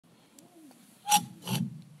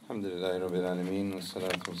Alhamdulillahi Rabbil Alameen,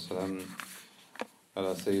 wassalatu wassalam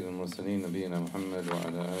ala Sayyid al-Mursaleen, Nabiyyina Muhammad wa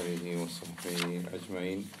ala alihi wa sahbihi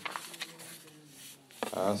ajma'in.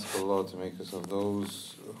 I ask Allah to make us of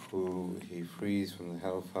those who He frees from the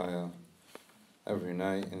hellfire every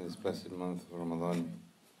night in this blessed month of Ramadan,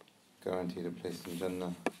 guaranteed a place in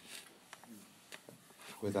Jannah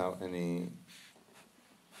without any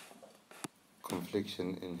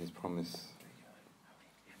confliction in His promise.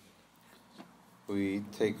 We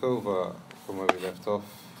take over from where we left off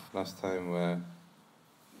last time, where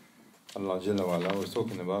Allah Jalla wa Ala was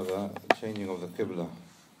talking about the changing of the Qibla,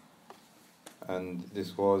 and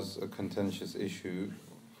this was a contentious issue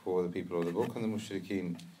for the people of the book and the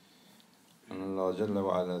mushrikeen. And Allah Jalla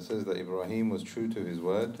wa Ala says that Ibrahim was true to his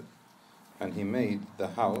word, and he made the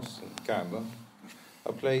house, Kaaba,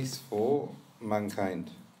 a place for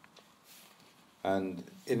mankind, and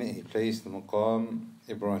in it he placed the Maqam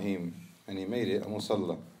Ibrahim, and he made it a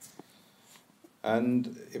musalla.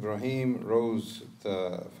 And Ibrahim rose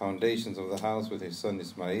the foundations of the house with his son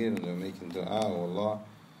Ismail, and they were making dua, "O Allah,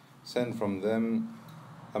 send from them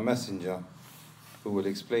a messenger who will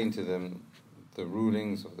explain to them the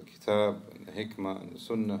rulings of the Kitab and the Hikmah and the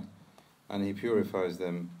Sunnah, and he purifies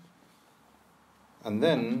them." And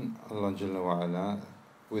then Allah Jalla wa Ala,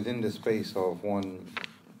 within the space of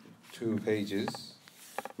 1-2 pages,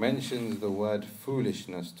 mentions the word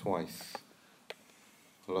foolishness twice.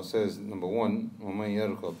 Allah says, number 1, وَمَنْ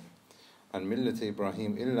يَرْغَبْ عَنْ مِلَّةِ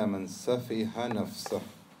إِبْرَاهِيمَ إِلَّا مَنْ سَفِهَ نَفْسَهُ.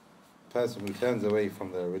 Person who turns away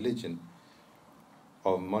from the religion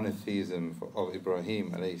of monotheism of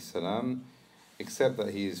Ibrahim alayhi salam, except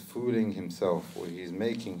that he is fooling himself, or he is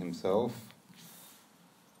making himself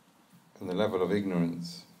on the level of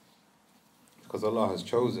ignorance, because Allah has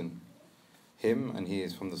chosen him and he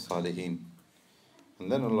is from the Salihin. And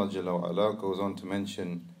then Allah Jalla wa Ala goes on to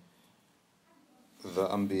mention the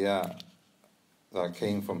Anbiya that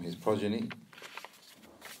came from his progeny,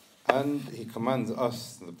 and he commands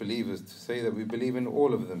us, the believers, to say that we believe in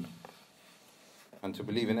all of them, and to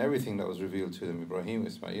believe in everything that was revealed to them: Ibrahim,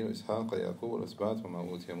 Ismail, Ishaq, Yaqub, al-Asbat, wa ma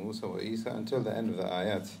utiya Musa wa Isa, until the end of the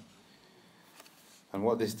ayat. And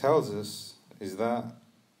what this tells us is that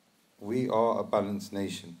we are a balanced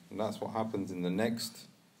nation, and that's what happens in the next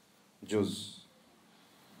juz.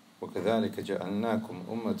 وَكَذَلِكَ جَعَلْنَاكُمْ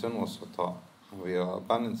أُمَّةً وَسَطًا. We are a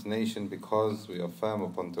balanced nation because we are firm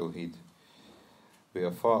upon Tawheed. We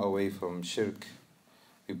are far away from shirk.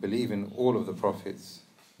 We believe in all of the prophets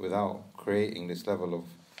without creating this level of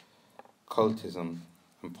cultism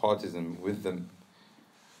and partisan with them.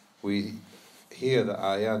 We hear the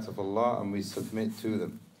ayat of Allah and we submit to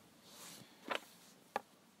them.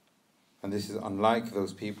 And this is unlike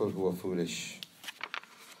those people who are foolish.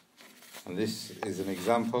 And this is an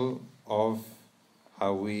example of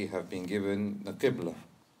how we have been given the Qibla.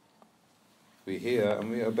 We hear and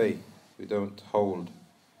we obey. We don't hold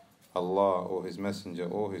Allah or His Messenger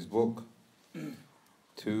or His book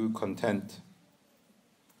to content.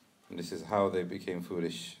 And this is how they became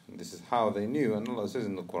foolish. And this is how they knew. And Allah says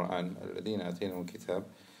in the Quran, الَّذِينَ آتَيْنَهُمُ الْكِتَابَ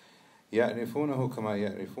يَعْرِفُونَهُ كَمَا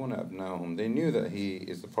يَعْرِفُونَ أَبْنَاءَهُم. They knew that He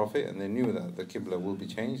is the Prophet, and they knew that the Qibla will be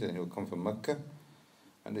changed and He will come from Mecca.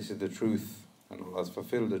 And this is the truth. And Allah has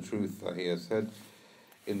fulfilled the truth that He has said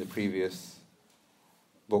in the previous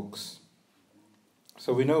books.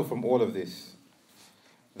 So we know from all of this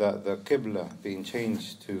that the Qibla being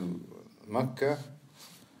changed to Mecca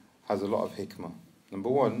has a lot of hikmah. Number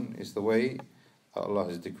 1 is the way that Allah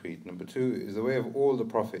has decreed. Number 2 is the way of all the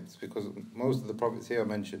prophets, because most of the prophets here are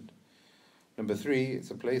mentioned. Number 3,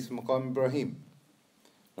 it's a place of Maqam Ibrahim.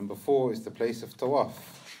 Number 4 is the place of Tawaf.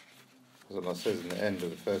 As Allah says in the end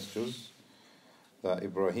of the first juz, that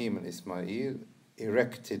Ibrahim and Ismail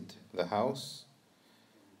erected the house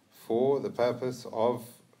for the purpose of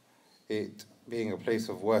it being a place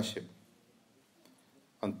of worship.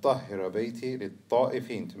 أَن طَهِّرَ بَيْتِي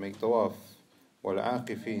لِلطَّائِفِينَ, to make tawaf,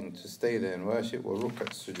 وَالْعَاقِفِينَ, to stay there and worship, وَالرُّكَعَ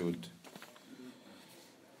السُّجُودِ.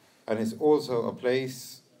 And it's also a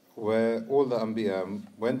place where all the Anbiya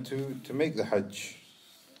went to make the Hajj.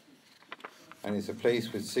 And it's a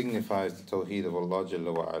place which signifies the Tawheed of Allah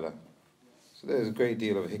Jalla wa Ala. So there's a great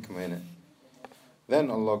deal of hikmah in it.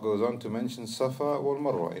 Then Allah goes on to mention Safa wal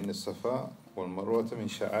Marwa. In the Safa wal Marwa min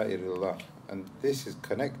sha'airillah. And this is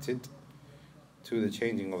connected to the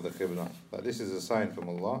changing of the Qibla. That this is a sign from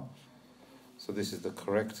Allah. So this is the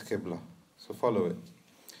correct Qibla. So follow it.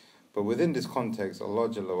 But within this context, Allah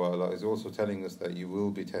Jalla wa Ala is also telling us that you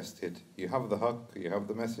will be tested. You have the Haqq, you have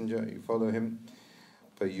the Messenger, you follow him,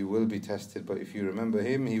 but you will be tested. But if you remember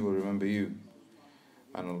him, he will remember you.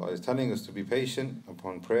 And Allah is telling us to be patient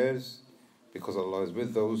upon prayers, because Allah is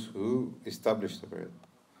with those who establish the prayer.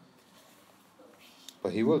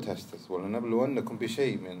 But He will test us. وَلَنَبْلُوَنَّكُمْ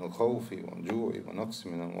بِشَيْءٍ مِنَ الْخَوْفِ وَالْجُوعِ وَنَقْصٍ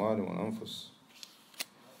مِنَ الْأَمْوَالِ وَالْأَنفُسِ.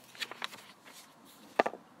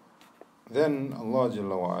 Then Allah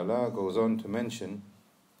Jalla wa Ala goes on to mention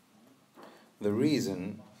the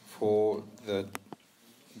reason for the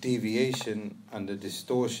deviation and the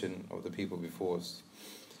distortion of the people before us.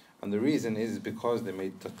 And the reason is because they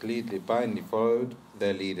made taqleed, they blindly followed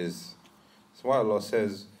their leaders. That's why Allah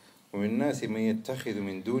says, وَمِن النَّاسِ مَن يَتَّخِذُ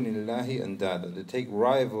مِن دُونِ اللَّهِ أَنْدَادًا. They take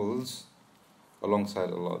rivals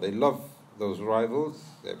alongside Allah. They love those rivals,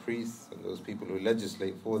 their priests and those people who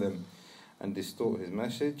legislate for them and distort His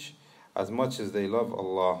message, as much as they love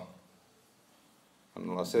Allah. And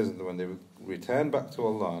Allah says that when they return back to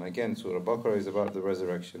Allah, and again Surah al-Baqarah is about the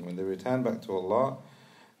resurrection, when they return back to Allah,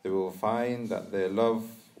 they will find that their love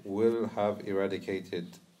will have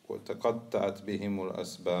eradicated وَتَقَطَّعَتْ بِهِمُ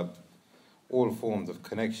الْأَسْبَابِ. All forms of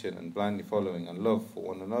connection and blindly following and love for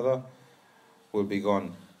one another will be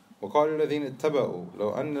gone. وَقَالُوا الَّذِينَ اتَّبَعُوا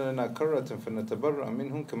لَوْ أَنَّ لَنَا كَرَّةً فَنَتَبَرَّأَ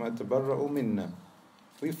مِنْهُمْ كَمَا تَبَرَّأُوا مِنَّا.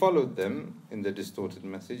 We followed them in the distorted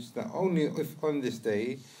message that only if on this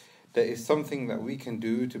day there is something that we can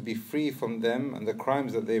do to be free from them and the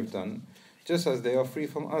crimes that they've done, just as they are free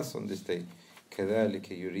from us on this day. كَذَلِكَ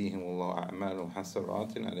يُرِيهِمُ اللَّهُ أَعْمَالُهُمْ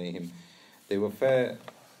حَسَرَاتٍ عَلَيْهِمْ. They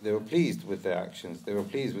were pleased with their actions, they were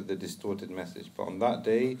pleased with the distorted message, but on that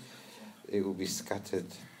day it will be scattered.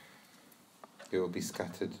 It will be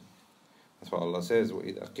scattered. That's what Allah says,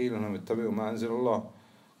 وَإِذْ أَقِيلُ لَهُمْ اتَّبِعُوا مَا أَنزَلَ اللَّهُ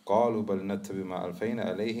قَالُوا بَلْ نَتَّبِعُ مَا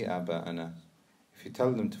أَلْفَيْنَا عَلَيْهِ آبَاءَنَا. If you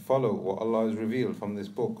tell them to follow what Allah has revealed from this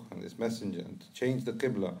book and this messenger and to change the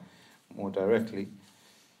qibla more directly,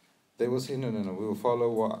 they will say, no, we will follow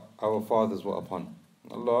what our fathers were upon.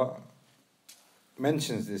 Allah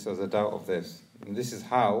mentions this as a doubt of theirs. And this is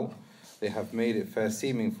how they have made it fair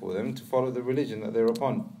seeming for them to follow the religion that they're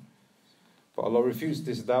upon. But Allah refutes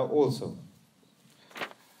this doubt also.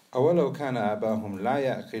 أَوَلَوْ كَانَ آبَاهُمْ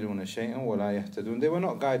لَا يَعْقِلُونَ شَيْئًا وَلَا يَهْتَدُونَ. They were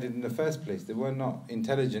not guided in the first place. They were not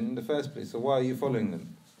intelligent in the first place. So why are you following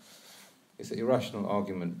them? It's an irrational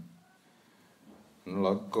argument. And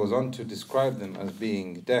Allah goes on to describe them as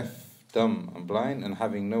being deaf, dumb and blind and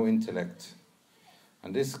having no intellect.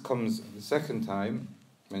 And this comes the second time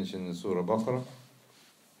mentioned in Surah al-Baqarah.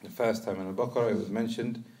 The first time in al-Baqarah it was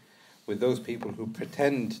mentioned with those people who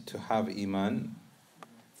pretend to have Iman.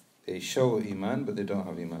 They show Iman but they don't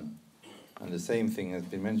have Iman. And the same thing has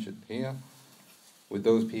been mentioned here with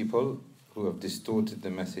those people who have distorted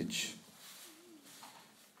the message.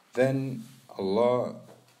 Then Allah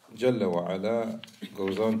Jalla wa Ala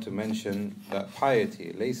goes on to mention that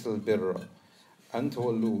piety, لَيْسَ الْبِرَّ أَن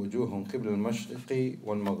تَوَلُّوا وُجُوهَكُمْ قِبْلَ الْمَشْرِقِ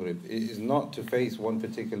وَالْمَغْرِبِ. It is not to face one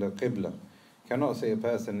particular qibla. You cannot say a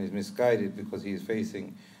person is misguided because he is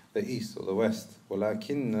facing the east or the west.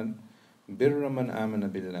 وَلَكِنَّ بِرَّ مَنْ آمَنَ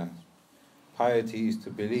بِاللَّهِ. Piety is to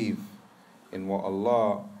believe in what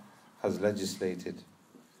Allah has legislated.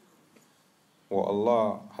 What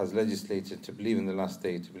Allah has legislated, to believe in the last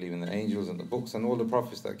day, to believe in the angels and the books and all the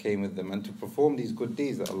prophets that came with them, and to perform these good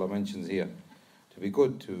deeds that Allah mentions here. To be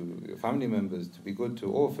good to your family members, to be good to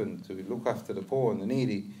orphans, to look after the poor and the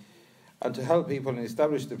needy, and to help people and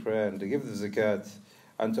establish the prayer and to give the zakat,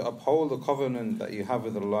 and to uphold the covenant that you have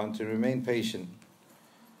with Allah and to remain patient.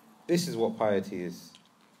 This is what piety is.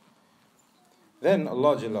 Then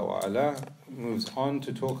Allah Jalla wa Ala moves on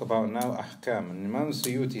to talk about now Ahkam. And Imam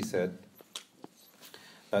al-Suyuti said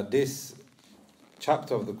that this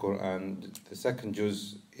chapter of the Quran, the second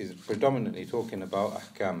juz, is predominantly talking about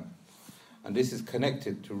Ahkam. And this is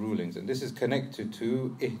connected to rulings. And this is connected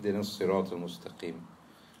to اهدنا الصراط المستقيم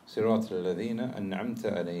صراط الذين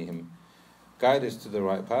أنعمت عليهم. Guide us to the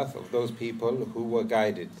right path of those people who were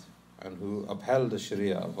guided and who upheld the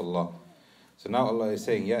Sharia of Allah. So now Allah is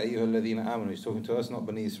saying, Ya ayyuha alladhina amanu. He's talking to us, not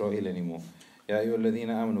Bani Israel anymore. Ya ayyuha alladhina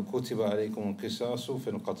amanu kutiba alaykum al-qisasu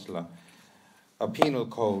fil qatla. A penal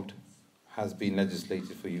code has been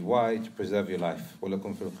legislated for you. Why? To preserve your life.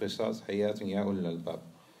 وَلَكُمْ فِي الْقِصَاصِ حَيَاتٌ يَا أُولِي الْأَلْبَابِ.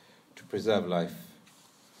 To preserve life.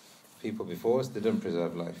 People before us didn't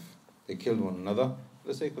preserve life. They killed one another for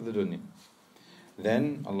the sake of the dunya.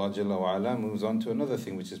 Then Allah Jalla wa Ala moves on to another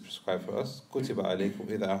thing which is prescribed for us. كُتِبَ عَلَيْكُمْ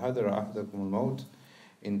إِذَا أَحَدَرَ أَحْدَكُمُ الْمَوْتِ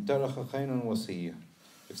إِن تَرَكَ خَيْرًا وَصِيًّا.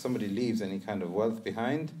 If somebody leaves any kind of wealth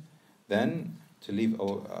behind, then to leave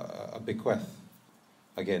a bequest.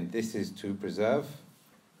 Again, this is to preserve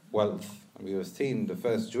wealth. And we have seen the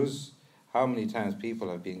first juz, how many times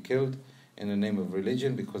people have been killed in the name of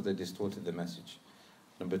religion because they distorted the message.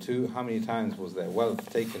 Number two, how many times was their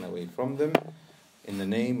wealth taken away from them in the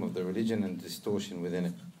name of the religion and distortion within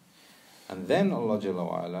it. And then Allah Jalla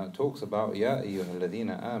wa Ala talks about Ya ayyuha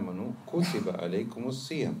alladhina amanu kutiba alaykumus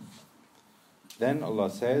siyam. Then Allah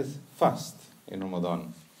says fast. in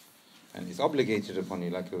Ramadan. And it's obligated upon you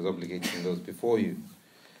like it was obligated on those before you.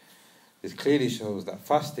 This clearly shows that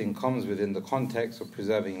fasting comes within the context of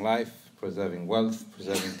preserving life, preserving wealth,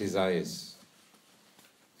 preserving desires.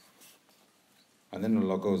 And then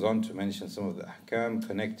Allah goes on to mention some of the ahkam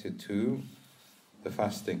connected to the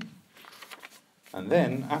fasting. And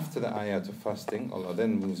then, after the ayat of fasting, Allah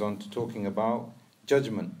then moves on to talking about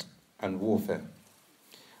judgment and warfare.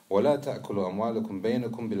 وَلَا تَأْكُلُوا أَمْوَالُكُمْ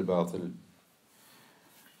بَيْنَكُمْ بِالْبَاطِلِ.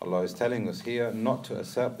 Allah is telling us here not to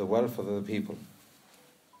usurp the wealth of other people.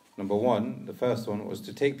 Number one, the first one was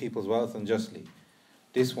to take people's wealth unjustly.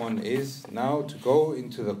 This one is now to go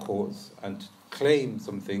into the courts and to claim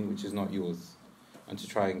something which is not yours and to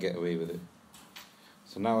try and get away with it.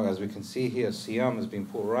 So now, as we can see here, Siyam has been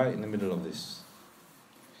put right in the middle of this.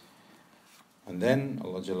 And then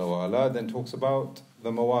Allah Jalla wa Ala then talks about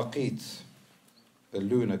the mawaqit, the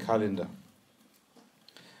lunar calendar,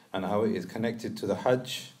 and how it is connected to the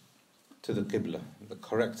Hajj, to the Qibla, the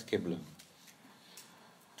correct Qibla.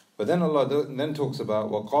 But then Allah then talks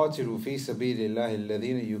about وَقَاتِلُوا فِي سَبِيلِ اللَّهِ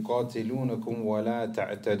الَّذِينَ يُقَاتِلُونَكُمْ وَلَا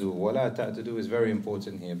تَعْتَدُوا. وَلَا تَعْتَدُوا is very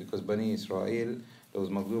important here, because Bani Israel, those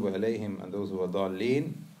maghduba alayhim and those who are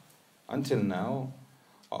dhalleen, until now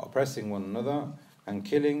are oppressing one another and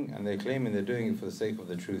killing, and they're claiming they're doing it for the sake of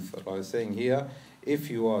the truth. Allah is saying here,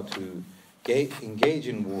 if you are to engage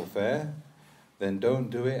in warfare, then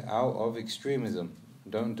don't do it out of extremism.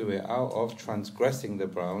 Don't do it out of transgressing the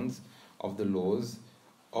bounds of the laws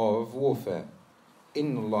of warfare.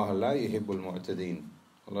 إِنَّ اللَّهَ لَا يُحِبُّ الْمُعْتَدِينَ.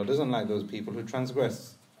 Allah doesn't like those people who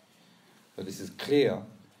transgress. So this is clear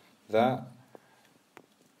that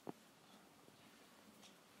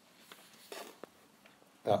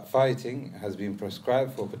fighting has been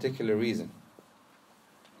prescribed for a particular reason,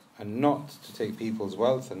 and not to take people's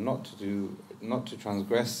wealth and not to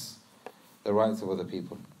transgress the rights of other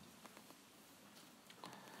people.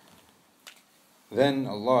 Then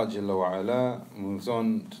Allah Jalla wa Ala moves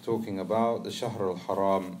on to talking about the Shahr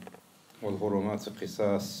al-Haram wal-Hurumat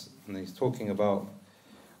al-Qisas, and he's talking about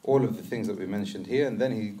all of the things that we mentioned here, and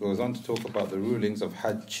then he goes on to talk about the rulings of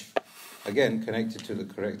Hajj, again connected to the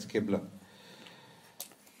correct Qibla.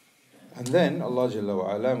 And then Allah Jalla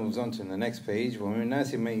wa Ala moves on to the next page. وَمِنْ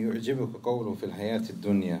النَّاسِ مَنْ يُعْجِبُكَ قَوْلُهُ فِي الْحَيَاةِ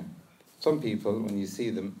الدُّنْيَا. Some people, when you see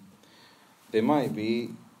them, they might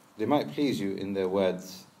please you in their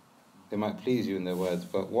words. They might please you in their words,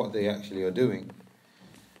 but what they actually are doing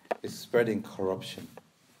is spreading corruption.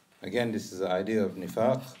 Again, this is the idea of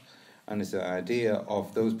nifaq, and it's the idea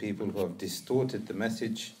of those people who have distorted the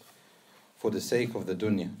message for the sake of the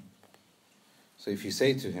dunya. So if you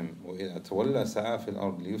say to him, وَإِذَا تَوَلَّى سَعَى فِي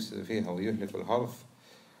الْأَرْضِ لِيُفْسِدَ فِيهَا وَيُهْلِكَ الْحَرْثَ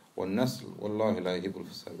وَالنَّسْلَ وَاللَّهِ لَا يُحِبُّ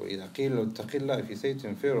الْفَسَادَ وَإِذَا قِيلَ لَهُ اتَّقِ اللَّهَ, if you say to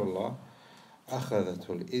him, fear Allah, أَخَذَتْهُ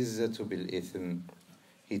الْإِزَّةُ بِالْإِثْمِ,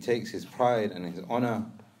 he takes his pride and his honor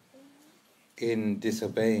in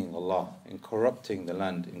disobeying Allah, in corrupting the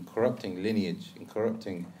land, in corrupting lineage, in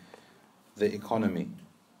corrupting the economy.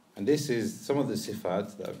 And this is some of the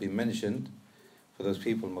sifat that have been mentioned for those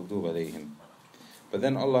people maghdub alayhim. But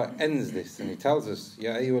then Allah ends this and He tells us,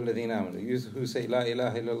 Ya ayyuhalladhina amanu, you who say La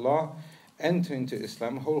ilaha illallah, enter into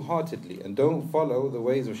Islam wholeheartedly and don't follow the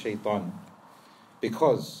ways of shaitan.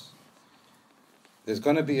 Because there's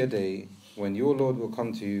going to be a day when your Lord will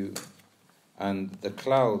come to you and the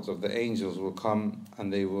clouds of the angels will come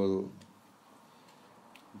and they will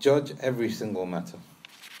judge every single matter.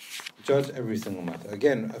 Judge every single matter.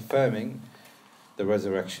 Again, affirming the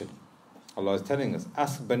resurrection. Allah is telling us,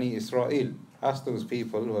 ask Bani Israel, ask those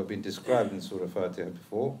people who have been described in Surah Fatiha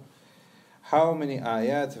before, how many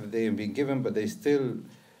ayat have they been given, but they still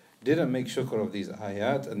didn't make shukr of these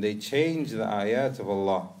ayat, and they changed the ayat of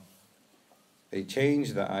Allah. They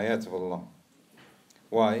changed the ayat of Allah.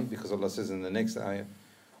 Why? Because Allah says in the next ayah,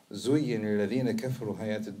 زُيِّنَ الَّذِينَ كَفَرُوا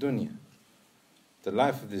حَيَاةَ الدُّنْيَا. The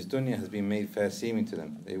life of this dunya has been made fair seeming to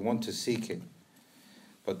them. They want to seek it.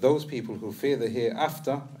 But those people who fear the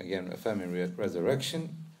hereafter, again affirming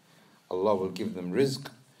resurrection, Allah will give them rizq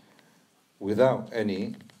without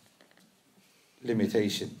any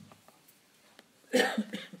limitation.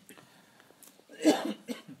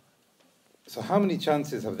 So how many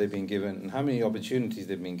chances have they been given and how many opportunities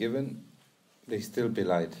they've been given? They still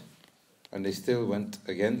belied and they still went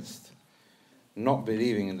against not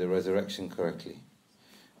believing in the resurrection correctly.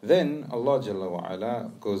 Then Allah Jalla wa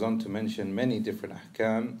Ala goes on to mention many different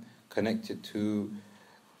ahkam connected to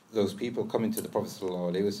those people coming to the Prophet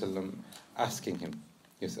sallallahu alaihi wasallam asking him,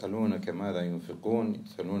 يَسْأَلُونَكَ مَاذَا يُنْفِقُونَ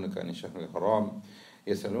يَسْأَلُونَكَ عَنِ الشَّهْرِ الْحَرَامِ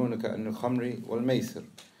يَسْأَلُونَكَ عَنِ الْخَمْرِ وَالْمَيْسِرِ.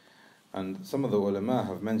 And some of the ulama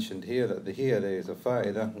have mentioned here that there is a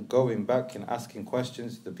fa'idah going back and asking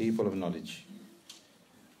questions to the people of knowledge.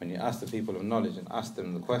 when you ask the people of knowledge and ask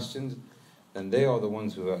them the questions, then they are the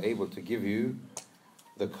ones who are able to give you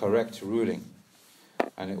the correct ruling.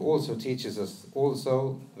 And it also teaches us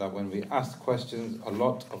also that when we ask questions, a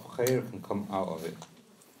lot of khair can come out of it.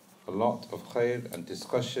 A lot of khair and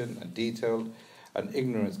discussion and detail and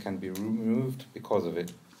ignorance can be removed because of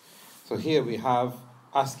it. So here we have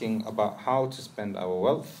asking about how to spend our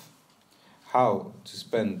wealth, how to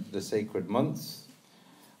spend the sacred months,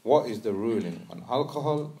 what is the ruling on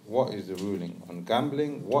alcohol, what is the ruling on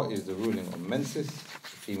gambling, what is the ruling on menses,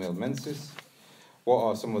 female menses, what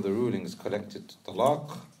are some of the rulings connected to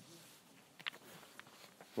talaq,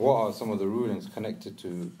 what are some of the rulings connected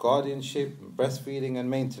to guardianship, breastfeeding and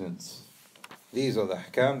maintenance. These are the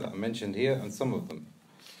ahkam that are mentioned here, and some of them.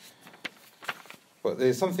 But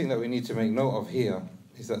there's something that we need to make note of here,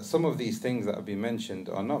 is that some of these things that have been mentioned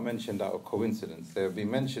are not mentioned out of coincidence. They have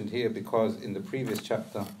been mentioned here because in the previous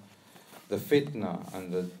chapter, the fitna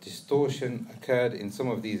and the distortion occurred in some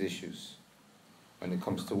of these issues. When it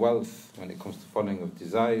comes to wealth, when it comes to following of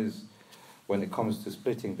desires, when it comes to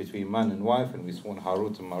splitting between man and wife, and we saw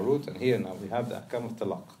Harut and Marut, and here now we have the Ahkam of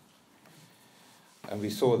Talaq. And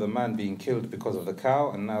we saw the man being killed because of the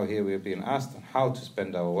cow, and now here we are being asked on how to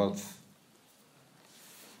spend our wealth.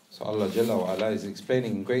 So Allah Jalla wa Ala is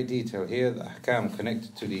explaining in great detail here the ahkam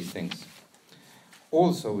connected to these things.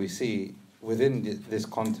 Also we see within this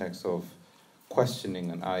context of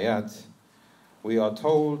questioning and ayat, we are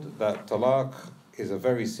told that talaq is a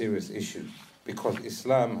very serious issue because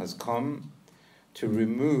Islam has come to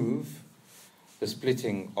remove the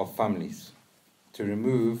splitting of families, to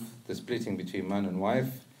remove the splitting between man and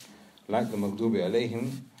wife, like the Maghdubi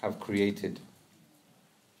alayhim have created.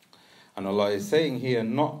 And Allah is saying here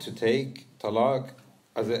not to take talaq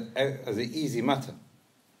as an easy matter,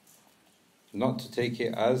 not to take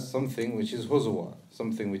it as something which is huzwa,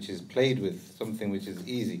 something which is played with, something which is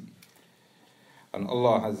easy. And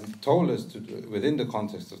Allah has told us to, within the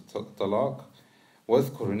context of talaq,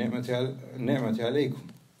 وَاذْكُرُ نِعْمَةِ عَلَيْكُمْ,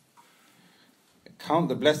 count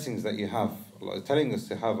the blessings that you have. Allah is telling us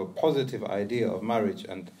to have a positive idea of marriage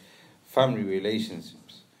and family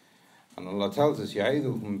relationships. And Allah tells us,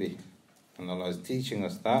 يَعِذُكُمْ بِهِ, and Allah is teaching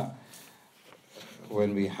us that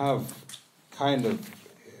when we have kind of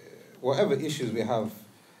whatever issues we have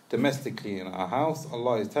domestically in our house,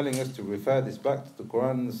 Allah is telling us to refer this back to the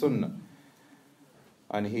Quran and the Sunnah.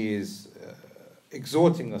 And He is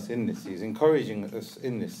exhorting us in this, He is encouraging us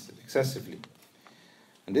in this excessively.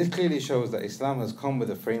 And this clearly shows that Islam has come with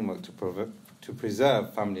a framework to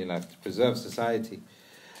preserve family life, to preserve society.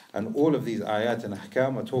 And all of these ayat and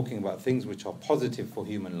ahkam are talking about things which are positive for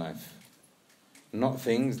human life, not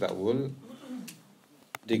things that will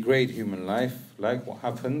degrade human life, like what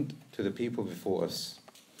happened to the people before us.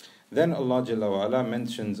 Then Allah Jalla wa Ala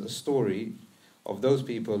mentions a story of those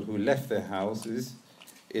people who left their houses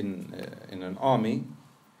in an army,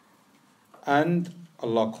 and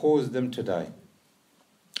Allah caused them to die.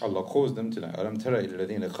 Allah caused them to die. أَلَمْ تَرَ إِلَّا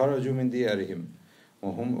الَّذِينَ خَرَجُوا مِنْ دِيَارِهِمْ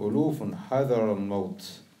وَهُمْ أُلُوفٌ حَذَرَ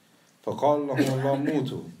الْمَوْتِ فَقَالَ لَهُمُ اللَّهُ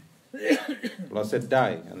مُوتُوا. Allah said,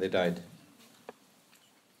 die, and they died.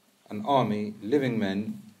 An army, living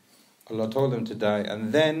men, Allah told them to die,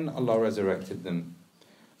 and then Allah resurrected them.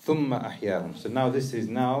 ثُمَّ أَحْيَاهُمْ. So now this is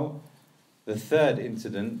now the third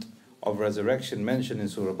incident of resurrection mentioned in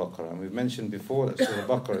Surah Baqarah. And we've mentioned before that Surah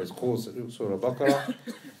Baqarah is called Surah Baqarah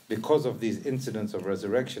because of these incidents of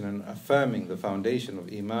resurrection and affirming the foundation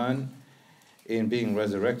of Iman in being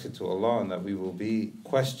resurrected to Allah, and that we will be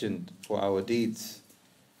questioned for our deeds,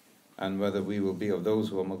 and whether we will be of those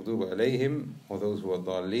who are maghduba alayhim, or those who are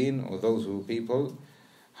dhalleen, or those who people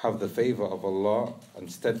have the favor of Allah and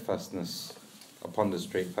steadfastness upon the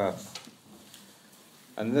straight path.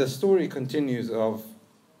 And the story continues of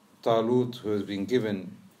Talut, who has been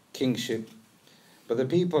given kingship, but the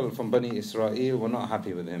people from Bani Israel were not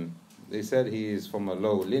happy with him. They said he is from a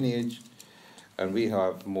low lineage and we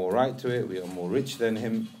have more right to it, we are more rich than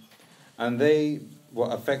him. And they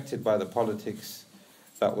were affected by the politics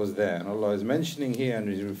that was there. And Allah is mentioning here, and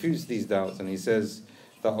He refutes these doubts, and He says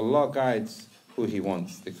that Allah guides who He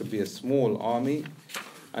wants. There could be a small army,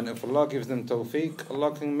 and if Allah gives them tawfiq,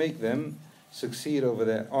 Allah can make them succeed over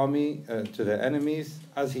their army to their enemies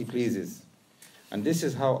as He pleases. And this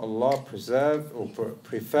is how Allah prefers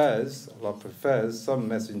some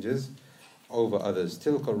messengers over others.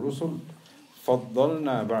 تِلْكَ الرُّسُلُ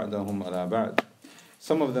فَضَّلْنَا بَعْدَهُمْ عَلَى بَعْدٍ.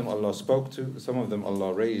 Some of them Allah spoke to, some of them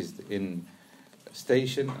Allah raised in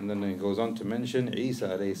station, and then He goes on to mention Isa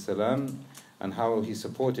alayhi salam and how He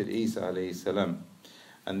supported Isa alayhi salam.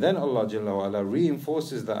 And then Allah Jalla wa Ala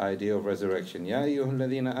reinforces the idea of resurrection. يَا أَيُّهَا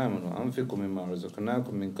الَّذِينَ آمَنُوا أَنْفِقُوا مِمَّا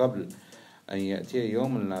رَزَقْنَاكُمْ مِنْ قَبْلِ أن يأتي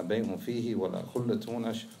يوم لا بيع فيه ولا خلة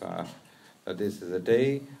ولا شفاعة. That this is a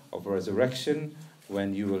day of resurrection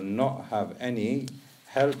when you will not have any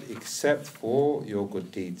help except for your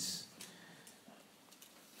good deeds.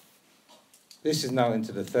 This is now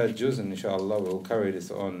into the third juz, and inshallah we'll carry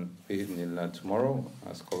this on bi'idhnillah tomorrow.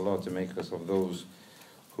 Ask Allah to make us of those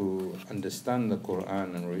who understand the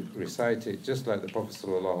Quran and recite it, just like the Prophet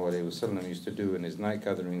ﷺ used to do in his night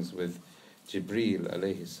gatherings with Jibreel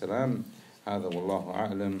alayhi salam. هذا والله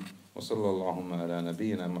أعلم وصلى اللهم على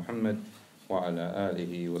نبينا محمد وعلى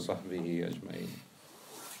آله وصحبه أجمعين.